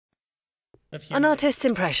An artist's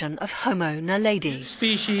impression of Homo Naledi.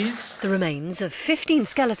 Species. The remains of 15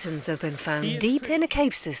 skeletons have been found deep in a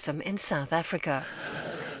cave system in South Africa.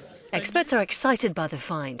 Experts are excited by the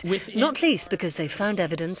find, not least because they found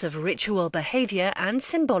evidence of ritual behaviour and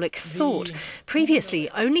symbolic thought, previously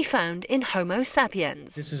only found in Homo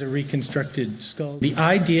Sapiens. This is a reconstructed skull. The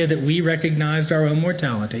idea that we recognized our own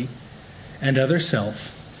mortality and other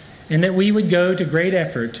self, and that we would go to great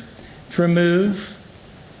effort to remove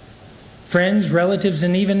friends, relatives,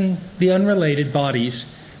 and even the unrelated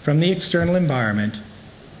bodies from the external environment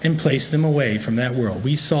and place them away from that world.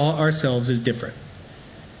 We saw ourselves as different.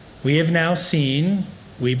 We have now seen,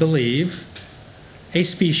 we believe, a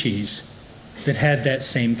species that had that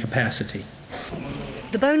same capacity.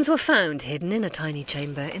 The bones were found hidden in a tiny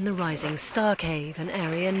chamber in the Rising Star Cave, an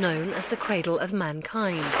area known as the cradle of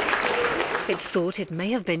mankind. It's thought it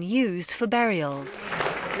may have been used for burials.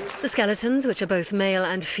 The skeletons, which are both male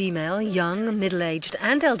and female, young, middle-aged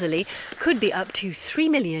and elderly, could be up to 3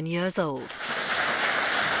 million years old.